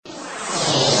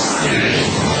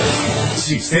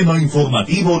Sistema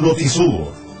Informativo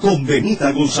Notisur, con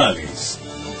Benita González.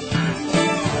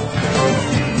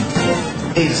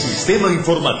 El Sistema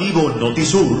Informativo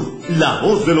Notisur, la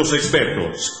voz de los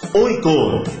expertos. Hoy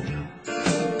con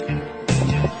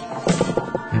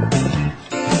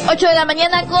 8 de la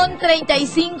mañana con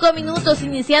 35 minutos,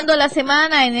 iniciando la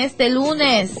semana en este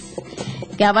lunes,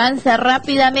 que avanza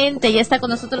rápidamente. Ya está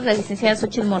con nosotros la licenciada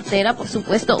Xochitl Mortera, por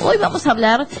supuesto. Hoy vamos a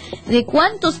hablar de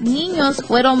cuántos niños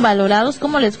fueron valorados,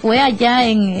 cómo les fue allá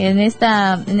en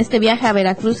este viaje a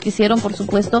Veracruz que hicieron, por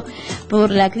supuesto, por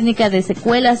la clínica de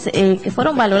secuelas, que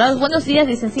fueron valorados. Buenos días,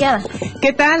 licenciada.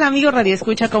 ¿Qué tal, amigo Radio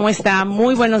Escucha? ¿Cómo está?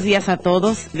 Muy buenos días a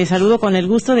todos. Les saludo con el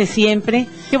gusto de siempre.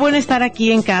 Qué bueno estar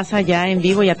aquí en casa, ya en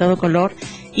vivo y a todo color.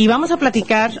 Y vamos a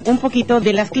platicar un poquito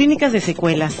de las clínicas de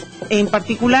secuelas. En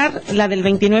particular, la del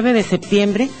 29 de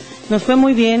septiembre. Nos fue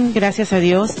muy bien, gracias a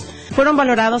Dios. Fueron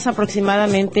valorados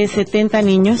aproximadamente 70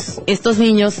 niños. Estos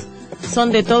niños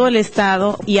son de todo el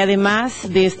estado y además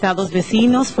de estados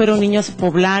vecinos. Fueron niños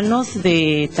poblanos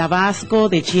de Tabasco,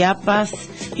 de Chiapas,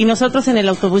 y nosotros en el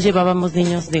autobús llevábamos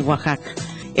niños de Oaxaca.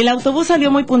 El autobús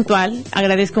salió muy puntual.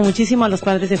 Agradezco muchísimo a los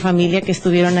padres de familia que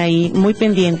estuvieron ahí muy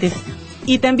pendientes.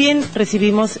 Y también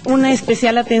recibimos una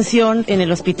especial atención en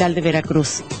el hospital de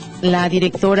Veracruz. La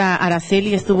directora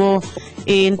Araceli estuvo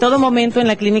en todo momento en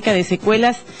la clínica de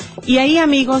secuelas, y ahí,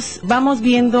 amigos, vamos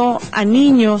viendo a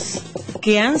niños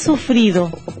que han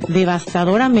sufrido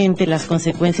devastadoramente las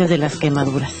consecuencias de las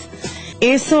quemaduras.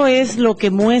 Eso es lo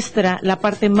que muestra la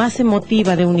parte más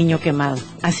emotiva de un niño quemado.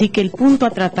 Así que el punto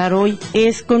a tratar hoy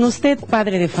es con usted,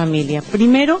 padre de familia.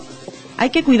 Primero, hay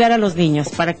que cuidar a los niños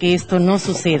para que esto no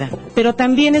suceda. Pero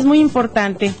también es muy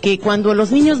importante que cuando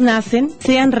los niños nacen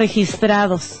sean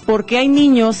registrados, porque hay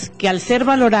niños que al ser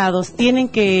valorados tienen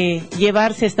que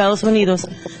llevarse a Estados Unidos,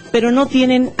 pero no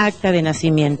tienen acta de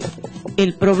nacimiento.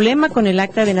 El problema con el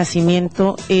acta de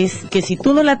nacimiento es que si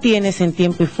tú no la tienes en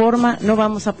tiempo y forma, no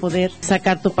vamos a poder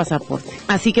sacar tu pasaporte.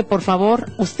 Así que, por favor,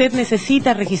 usted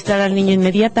necesita registrar al niño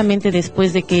inmediatamente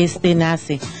después de que éste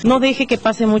nace. No deje que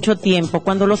pase mucho tiempo.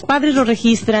 Cuando los padres lo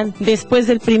registran después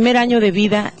del primer año de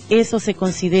vida, eso se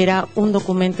considera un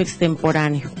documento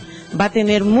extemporáneo. Va a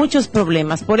tener muchos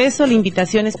problemas. Por eso la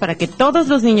invitación es para que todos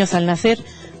los niños al nacer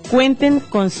cuenten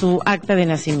con su acta de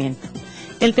nacimiento.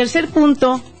 El tercer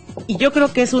punto, y yo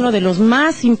creo que es uno de los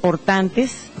más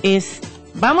importantes, es: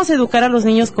 vamos a educar a los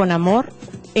niños con amor,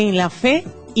 en la fe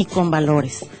y con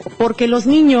valores. Porque los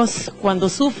niños, cuando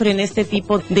sufren este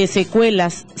tipo de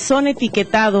secuelas, son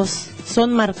etiquetados,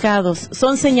 son marcados,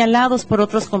 son señalados por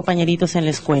otros compañeritos en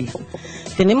la escuela.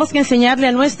 Tenemos que enseñarle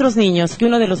a nuestros niños que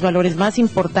uno de los valores más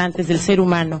importantes del ser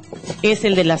humano es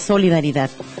el de la solidaridad.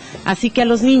 Así que a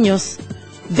los niños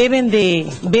deben de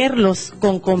verlos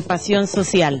con compasión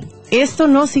social. Esto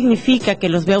no significa que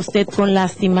los vea usted con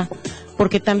lástima,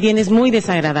 porque también es muy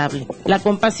desagradable. La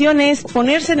compasión es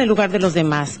ponerse en el lugar de los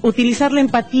demás, utilizar la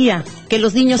empatía, que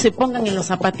los niños se pongan en los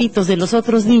zapatitos de los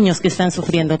otros niños que están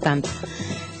sufriendo tanto.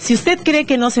 Si usted cree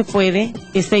que no se puede,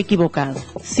 está equivocado.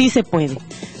 Sí se puede.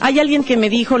 Hay alguien que me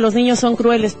dijo: los niños son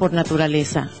crueles por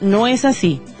naturaleza. No es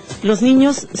así. Los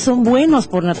niños son buenos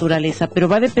por naturaleza, pero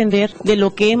va a depender de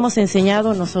lo que hemos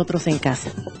enseñado nosotros en casa.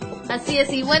 Así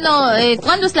es, y bueno,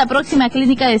 ¿cuándo es la próxima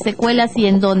clínica de secuelas y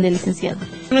en dónde, licenciado?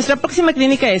 Nuestra próxima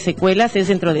clínica de secuelas es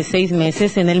dentro de 6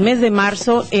 meses, en el mes de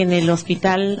marzo, en el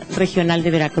Hospital Regional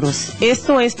de Veracruz.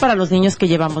 Esto es para los niños que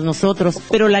llevamos nosotros,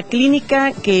 pero la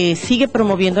clínica que sigue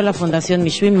promoviendo la Fundación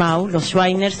Mishui Mau, los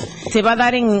Shriners, se va a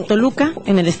dar en Toluca,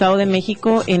 en el Estado de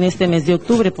México, en este mes de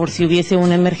octubre. Por si hubiese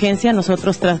una emergencia,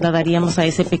 nosotros trasladaríamos a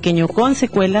ese pequeño con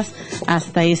secuelas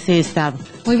hasta ese estado.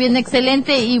 Muy bien,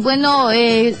 excelente. Y bueno,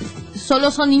 ¿solo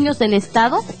son niños del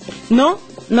estado? No,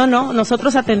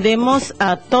 nosotros atendemos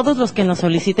a todos los que nos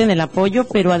soliciten el apoyo,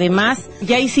 pero además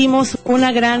ya hicimos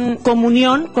una gran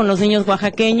comunión con los niños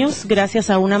oaxaqueños, gracias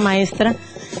a una maestra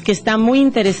que está muy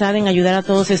interesada en ayudar a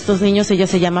todos estos niños. Ella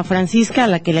se llama Francisca, a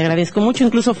la que le agradezco mucho,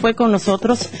 incluso fue con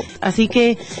nosotros, así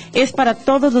que es para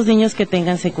todos los niños que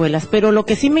tengan secuelas. Pero lo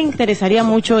que sí me interesaría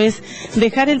mucho es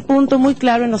dejar el punto muy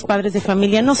claro en los padres de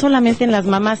familia, no solamente en las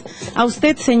mamás. A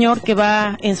usted, señor, que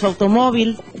va en su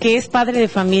automóvil, que es padre de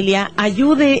familia,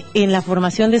 ayude en la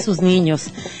formación de sus niños.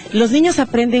 Los niños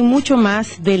aprenden mucho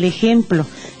más del ejemplo.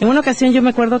 En una ocasión yo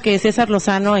me acuerdo que César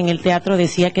Lozano en el teatro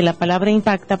decía que la palabra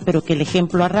impacta, pero que el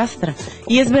ejemplo arrastra.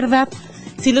 Y es verdad.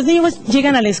 Si los niños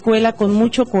llegan a la escuela con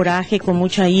mucho coraje, con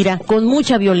mucha ira, con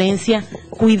mucha violencia,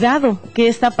 cuidado, ¿qué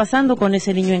está pasando con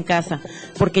ese niño en casa?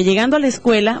 Porque llegando a la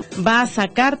escuela va a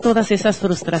sacar todas esas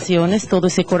frustraciones, todo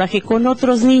ese coraje con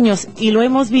otros niños, y lo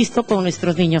hemos visto con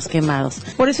nuestros niños quemados.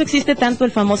 Por eso existe tanto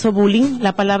el famoso bullying.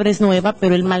 La palabra es nueva,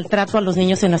 pero el maltrato a los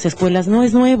niños en las escuelas no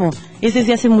es nuevo. Es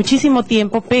desde hace muchísimo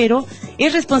tiempo, pero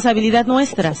es responsabilidad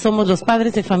nuestra. Somos los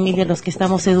padres de familia los que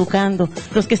estamos educando,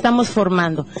 los que estamos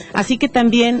formando. Así que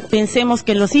también pensemos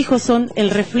que los hijos son el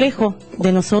reflejo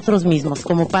de nosotros mismos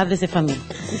como padres de familia.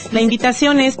 La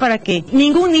invitación es para que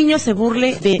ningún niño se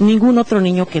burle de ningún otro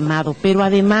niño quemado, pero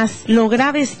además lo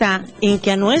grave está en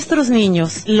que a nuestros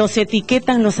niños los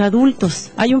etiquetan los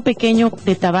adultos. Hay un pequeño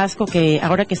de Tabasco que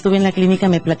ahora que estuve en la clínica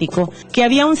me platicó que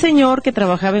había un señor que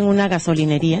trabajaba en una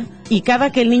gasolinería y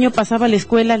cada que el niño pasaba a la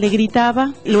escuela le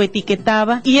gritaba, lo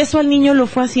etiquetaba, y eso al niño lo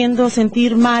fue haciendo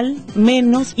sentir mal,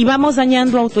 menos, y vamos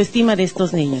dañando autoestima de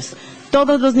estos niños.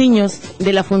 Todos los niños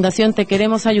de la Fundación Te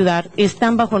Queremos Ayudar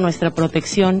están bajo nuestra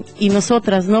protección y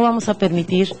nosotras no vamos a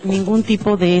permitir ningún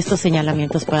tipo de estos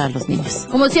señalamientos para los niños.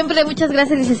 Como siempre, muchas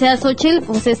gracias, licenciada Xóchitl,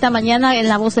 pues esta mañana en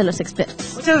La Voz de los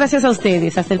Expertos. Muchas gracias a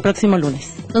ustedes. Hasta el próximo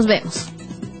lunes. Nos vemos.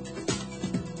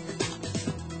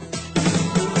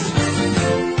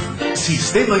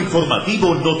 Sistema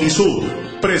Informativo Notisur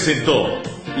presentó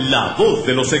La Voz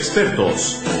de los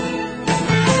Expertos.